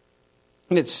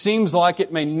 And it seems like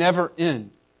it may never end.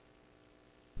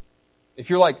 If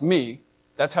you're like me,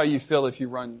 that's how you feel if you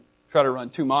try to run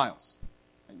 2 miles.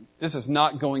 This is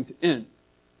not going to end.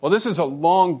 Well, this is a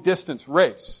long distance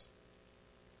race.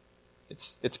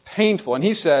 It's painful. And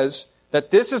he says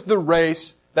that this is the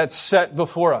race that's set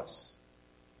before us.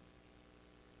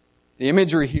 The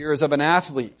imagery here is of an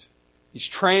athlete. He's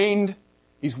trained,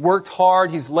 he's worked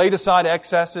hard, he's laid aside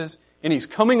excesses, and he's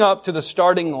coming up to the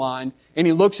starting line, and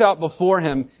he looks out before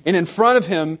him, and in front of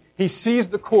him, he sees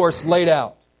the course laid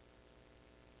out.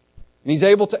 And he's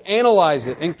able to analyze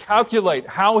it and calculate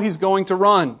how he's going to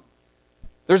run.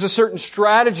 There's a certain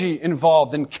strategy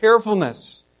involved in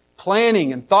carefulness,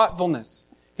 planning, and thoughtfulness.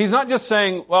 He's not just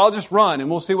saying, well, I'll just run and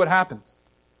we'll see what happens.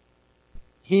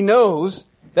 He knows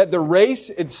that the race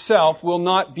itself will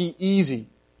not be easy.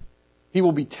 He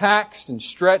will be taxed and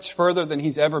stretched further than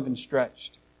he's ever been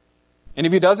stretched. And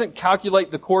if he doesn't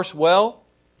calculate the course well,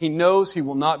 he knows he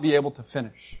will not be able to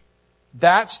finish.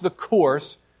 That's the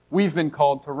course we've been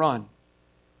called to run.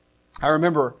 I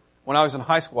remember when I was in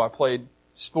high school, I played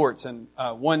sports, and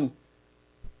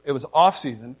it was off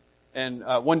season, and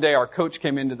one day our coach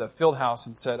came into the field house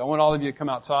and said, I want all of you to come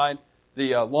outside.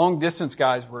 The long distance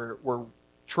guys were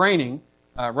training,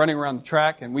 running around the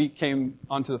track, and we came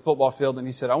onto the football field, and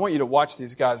he said, I want you to watch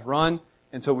these guys run.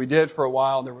 And so we did for a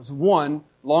while. There was one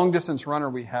long distance runner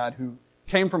we had who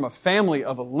came from a family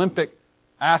of Olympic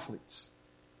athletes,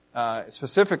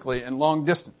 specifically in long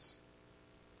distance.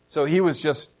 So he was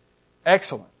just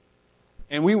excellent.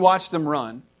 And we watched them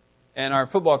run, and our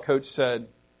football coach said,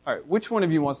 all right, which one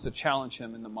of you wants to challenge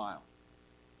him in the mile?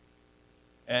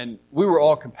 And we were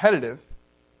all competitive,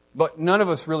 but none of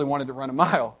us really wanted to run a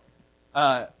mile,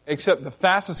 except the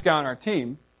fastest guy on our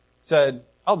team said,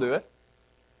 I'll do it.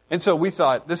 And so we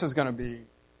thought this is going to be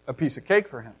a piece of cake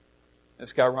for him.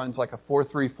 This guy runs like a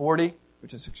 4.340,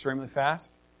 which is extremely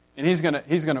fast. And he's going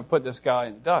to put this guy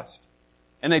in the dust.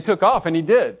 And they took off, and he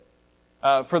did.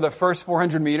 For the first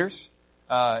 400 meters,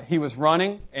 he was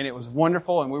running, and it was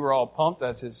wonderful, and we were all pumped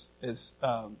as his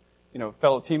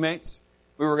fellow teammates.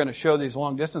 We were going to show these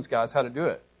long distance guys how to do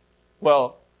it.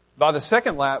 Well, by the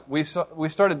second lap, we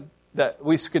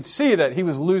could see that he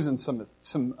was losing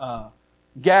some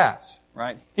gas,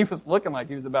 right? He was looking like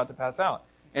he was about to pass out.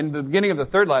 And at the beginning of the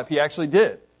third lap, he actually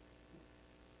did.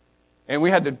 And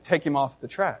we had to take him off the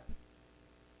track.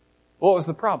 What was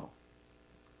the problem?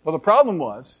 Well, the problem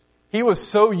was he was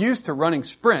so used to running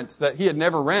sprints that he had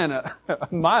never ran a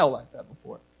mile like that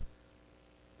before.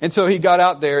 And so he got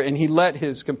out there and he let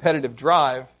his competitive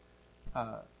drive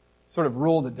sort of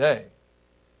rule the day.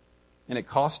 And it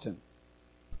cost him.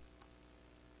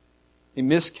 He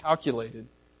miscalculated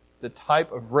the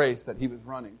type of race that he was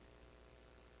running.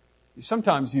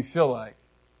 Sometimes you feel like,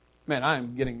 man, I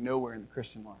am getting nowhere in the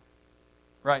Christian life.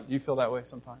 Right? Do you feel that way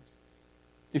sometimes?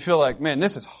 You feel like, man,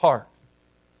 this is hard.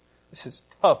 This is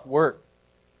tough work.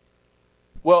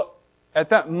 Well, at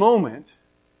that moment,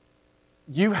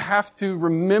 you have to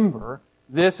remember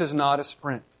this is not a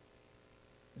sprint.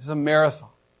 This is a marathon.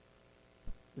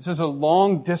 This is a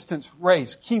long distance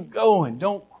race. Keep going.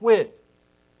 Don't quit.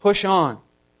 Push on.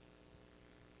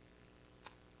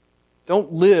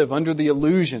 Don't live under the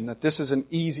illusion that this is an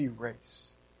easy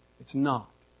race. It's not.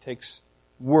 It takes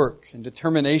work and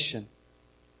determination.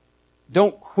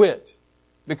 Don't quit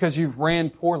because you've ran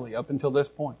poorly up until this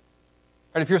point.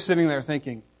 Right? If you're sitting there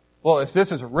thinking, well, if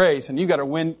this is a race and you got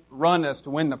to run us to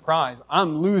win the prize,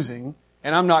 I'm losing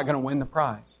and I'm not going to win the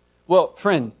prize. Well,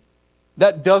 friend,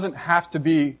 that doesn't have to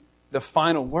be the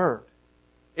final word.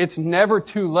 It's never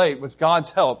too late with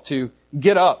God's help to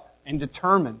get up and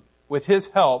determine with His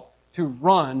help to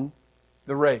run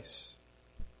the race.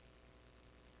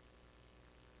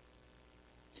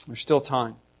 There's still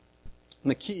time. And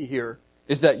the key here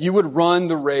is that you would run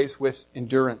the race with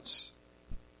endurance.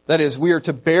 That is, we are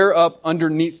to bear up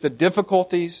underneath the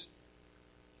difficulties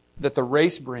that the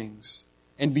race brings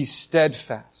and be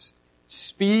steadfast.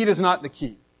 Speed is not the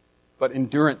key, but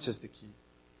endurance is the key.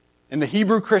 And the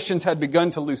Hebrew Christians had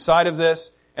begun to lose sight of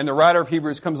this, and the writer of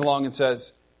Hebrews comes along and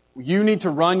says, you need to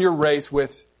run your race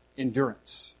with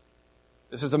endurance.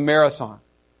 This is a marathon.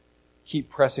 Keep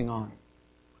pressing on.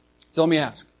 So let me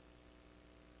ask.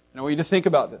 And I want you to think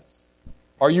about this.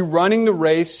 Are you running the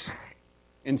race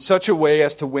in such a way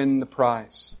as to win the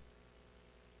prize?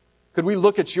 Could we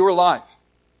look at your life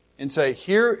and say,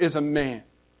 here is a man,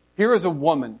 here is a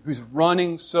woman who's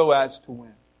running so as to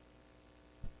win?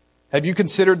 Have you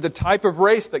considered the type of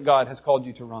race that God has called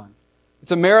you to run?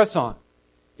 It's a marathon.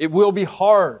 It will be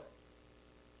hard.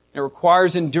 It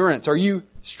requires endurance. Are you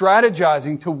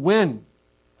strategizing to win?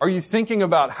 Are you thinking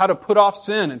about how to put off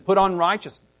sin and put on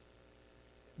righteousness?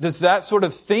 Does that sort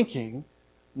of thinking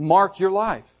mark your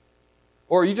life?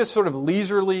 Or are you just sort of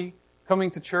leisurely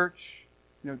coming to church,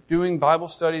 doing Bible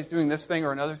studies, doing this thing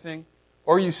or another thing?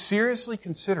 Or are you seriously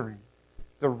considering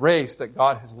the race that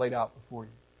God has laid out before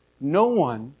you? No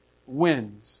one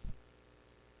wins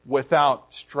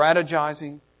without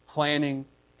strategizing, planning,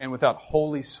 and without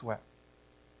holy sweat.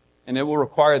 And it will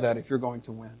require that if you're going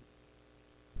to win.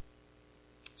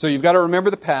 So you've got to remember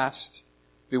the past,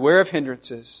 beware of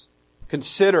hindrances,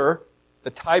 consider the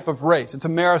type of race. It's a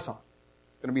marathon.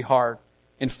 It's going to be hard.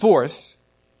 And fourth,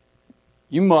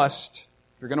 you must,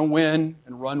 if you're going to win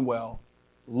and run well,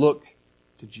 look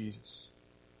to Jesus.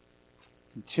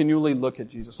 Continually look at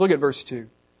Jesus. Look at verse 2. It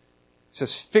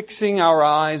says, fixing our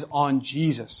eyes on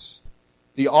Jesus,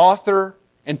 the author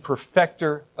and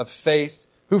perfecter of faith,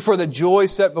 who for the joy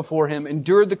set before him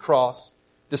endured the cross,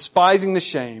 despising the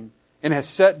shame, and has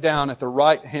sat down at the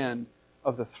right hand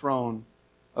of the throne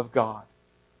of God.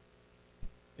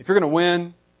 If you're going to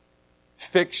win,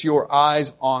 fix your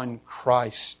eyes on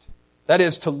Christ. That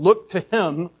is to look to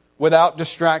Him without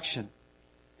distraction.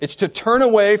 It's to turn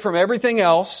away from everything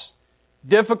else,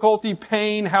 difficulty,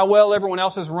 pain, how well everyone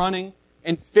else is running,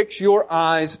 and fix your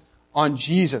eyes on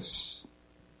Jesus.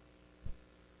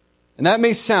 And that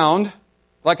may sound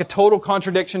like a total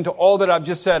contradiction to all that I've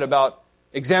just said about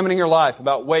examining your life,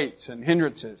 about weights and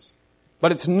hindrances.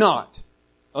 But it's not.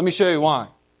 Let me show you why.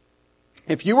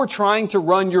 If you were trying to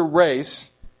run your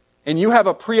race and you have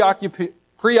a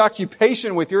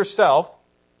preoccupation with yourself,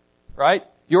 right?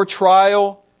 Your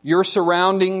trial, your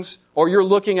surroundings, or you're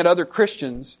looking at other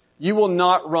Christians, you will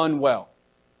not run well.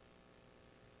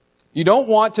 You don't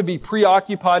want to be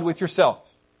preoccupied with yourself.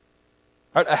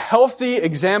 Right? A healthy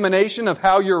examination of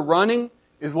how you're running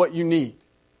is what you need.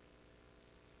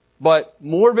 But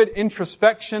morbid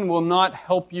introspection will not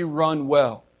help you run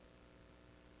well.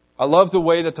 I love the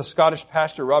way that the Scottish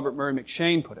pastor Robert Murray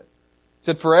McCheyne put it. He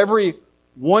said, for every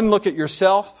one look at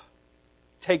yourself,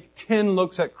 take 10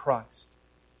 looks at Christ.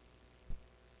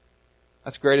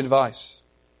 That's great advice.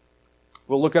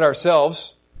 We'll look at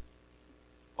ourselves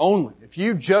only. If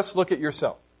you just look at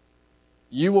yourself,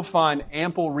 you will find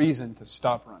ample reason to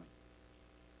stop running.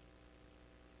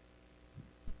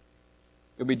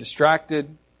 You'll be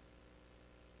distracted,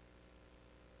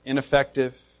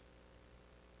 ineffective.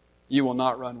 You will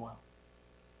not run well.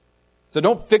 So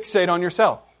don't fixate on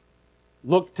yourself.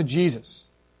 Look to Jesus.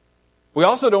 We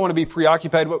also don't want to be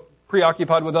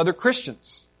preoccupied with other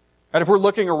Christians. And if we're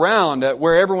looking around at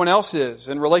where everyone else is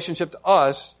in relationship to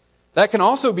us, that can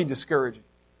also be discouraging.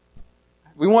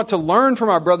 We want to learn from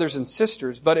our brothers and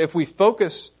sisters, but if we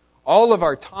focus all of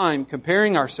our time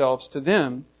comparing ourselves to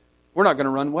them, we're not going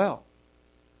to run well.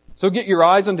 So get your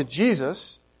eyes onto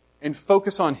Jesus and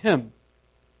focus on Him.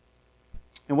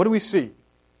 And what do we see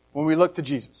when we look to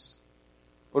Jesus?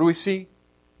 What do we see?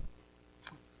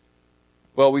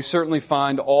 Well, we certainly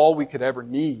find all we could ever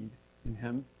need in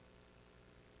Him.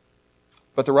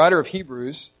 But the writer of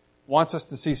Hebrews wants us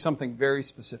to see something very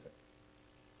specific.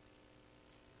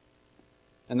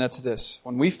 And that's this.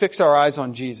 When we fix our eyes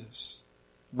on Jesus,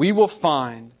 we will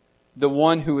find the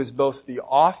one who is both the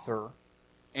author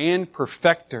and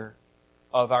perfecter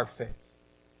of our faith.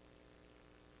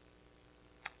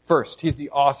 First, He's the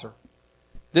author.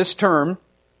 This term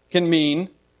can mean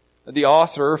the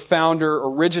author, founder,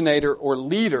 originator, or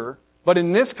leader. But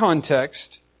in this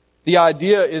context, the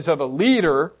idea is of a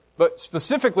leader, but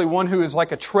specifically one who is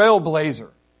like a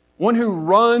trailblazer. One who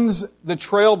runs the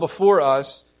trail before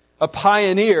us, a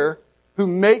pioneer who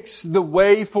makes the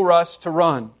way for us to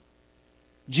run.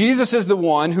 Jesus is the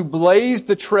one who blazed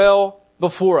the trail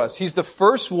before us. He's the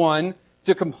first one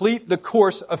to complete the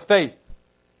course of faith.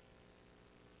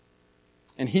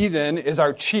 And He then is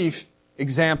our chief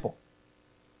example.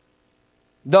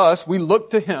 Thus, we look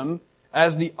to Him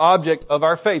as the object of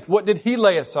our faith. What did He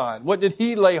lay aside? What did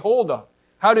He lay hold of?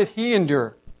 How did He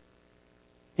endure?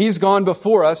 He's gone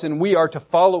before us and we are to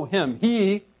follow Him.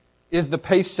 He is the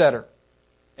pace setter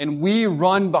and we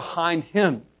run behind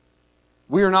Him.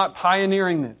 We are not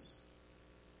pioneering this.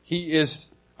 He is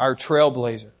our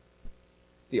trailblazer,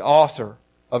 the author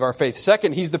of our faith.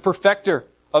 Second, He's the perfecter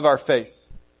of our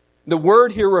faith. The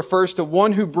word here refers to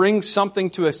one who brings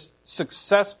something to a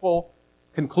successful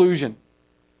conclusion.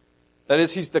 That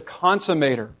is, He's the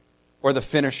consummator or the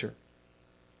finisher.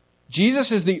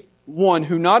 Jesus is the one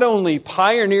who not only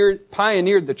pioneered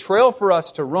the trail for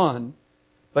us to run,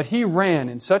 but He ran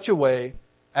in such a way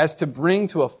as to bring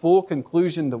to a full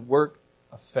conclusion the work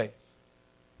of faith.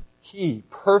 He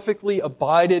perfectly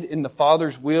abided in the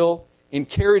Father's will and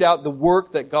carried out the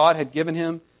work that God had given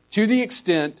Him to the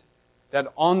extent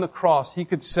that on the cross He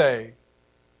could say,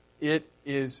 "It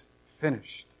is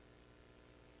finished."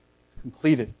 It's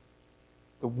completed.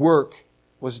 The work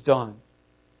was done.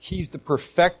 He's the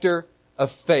perfecter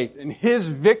of faith. And His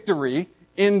victory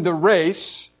in the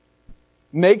race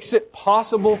makes it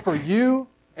possible for you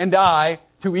and I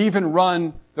to even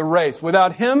run the race.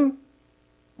 Without Him,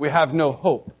 we have no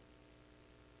hope.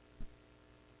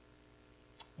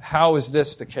 How is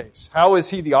this the case? How is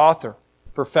He the author,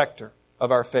 perfecter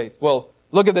of our faith? Well,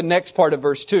 look at the next part of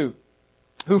verse 2.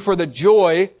 Who for the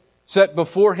joy set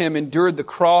before Him endured the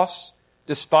cross,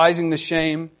 despising the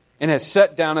shame, and has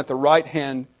sat down at the right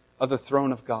hand of the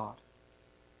throne of God.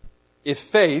 If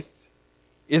faith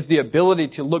is the ability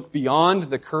to look beyond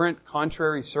the current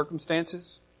contrary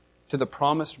circumstances to the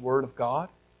promised Word of God,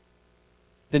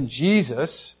 then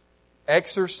Jesus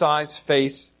exercised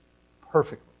faith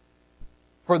perfectly.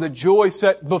 For the joy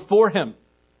set before Him,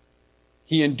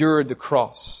 He endured the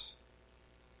cross.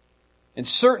 And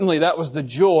certainly that was the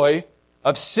joy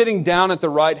of sitting down at the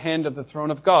right hand of the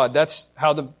throne of God. That's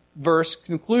how the verse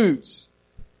concludes.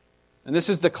 And this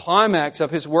is the climax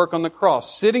of His work on the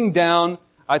cross, sitting down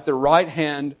at the right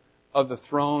hand of the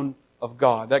throne of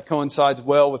God. That coincides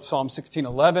well with Psalm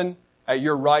 16:11. At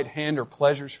your right hand are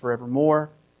pleasures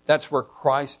forevermore. That's where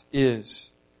Christ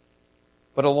is.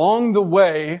 But along the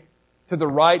way to the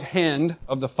right hand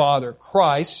of the Father,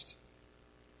 Christ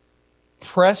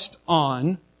pressed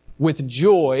on with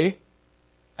joy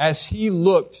as He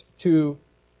looked to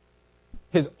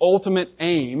His ultimate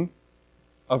aim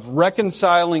of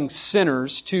reconciling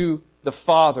sinners to the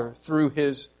Father through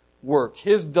His work.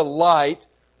 His delight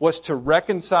was to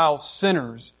reconcile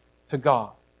sinners to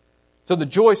God. So the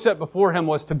joy set before Him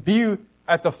was to be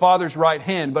at the Father's right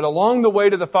hand. But along the way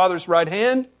to the Father's right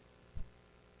hand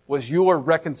was your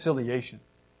reconciliation,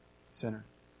 sinner.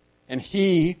 And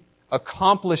He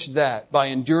accomplished that by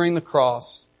enduring the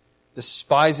cross,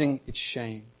 despising its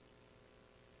shame.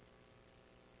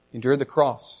 Endured the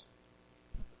cross.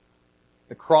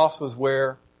 The cross was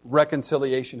where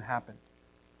reconciliation happened.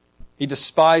 He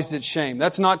despised its shame.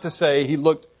 That's not to say He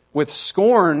looked with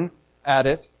scorn at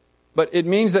it, but it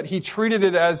means that He treated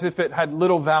it as if it had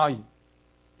little value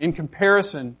in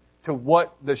comparison to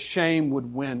what the shame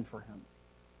would win for Him.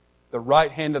 The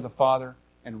right hand of the Father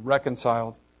and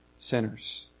reconciled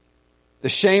sinners. The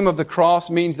shame of the cross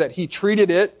means that He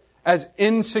treated it as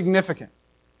insignificant.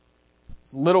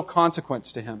 It's little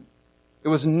consequence to Him. It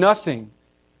was nothing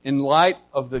in light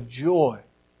of the joy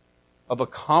of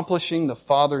accomplishing the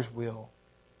Father's will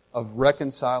of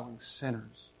reconciling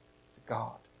sinners to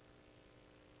God.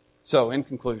 So, in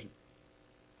conclusion,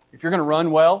 if you're going to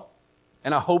run well,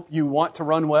 and I hope you want to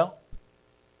run well,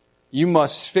 you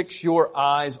must fix your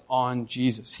eyes on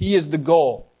Jesus. He is the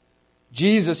goal.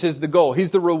 Jesus is the goal. He's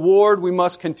the reward we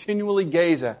must continually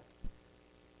gaze at.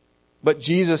 But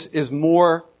Jesus is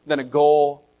more than a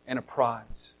goal and a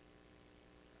prize.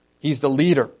 He's the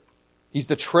leader. He's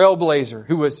the trailblazer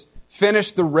who has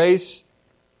finished the race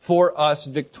for us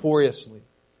victoriously.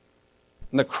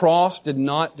 And the cross did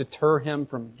not deter Him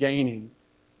from gaining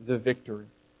the victory.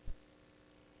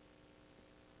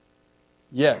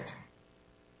 Yet,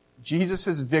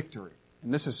 Jesus' victory,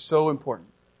 and this is so important,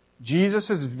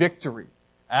 Jesus' victory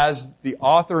as the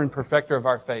author and perfecter of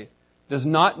our faith does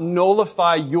not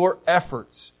nullify your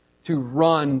efforts to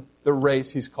run the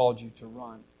race He's called you to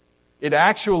run.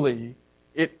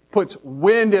 It puts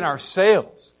wind in our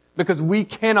sails because we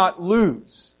cannot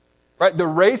lose. Right? The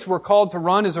race we're called to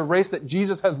run is a race that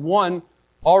Jesus has won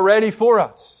already for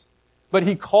us. But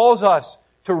He calls us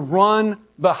to run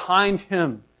behind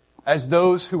Him as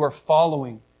those who are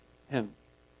following Him.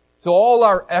 So all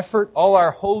our effort, all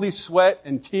our holy sweat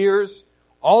and tears,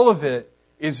 all of it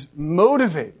is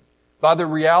motivated by the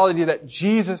reality that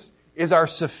Jesus is our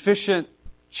sufficient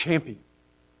champion.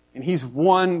 And He's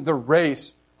won the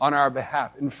race on our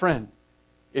behalf. And friend,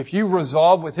 if you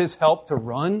resolve with His help to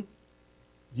run,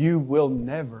 you will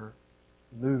never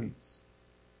lose.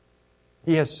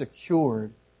 He has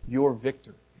secured your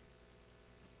victory.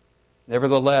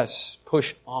 Nevertheless,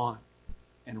 push on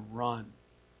and run.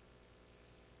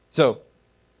 So,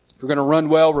 if we're going to run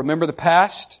well, remember the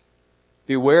past,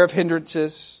 be aware of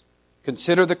hindrances,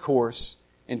 consider the course,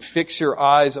 and fix your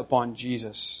eyes upon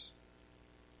Jesus.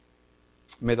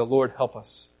 May the Lord help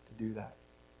us to do that.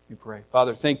 We pray.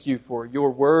 Father, thank You for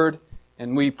Your word,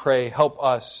 and we pray, help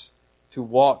us to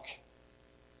walk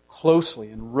closely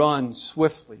and run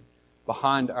swiftly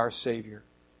behind our Savior,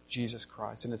 Jesus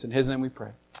Christ. And it's in His name we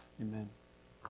pray. Amen.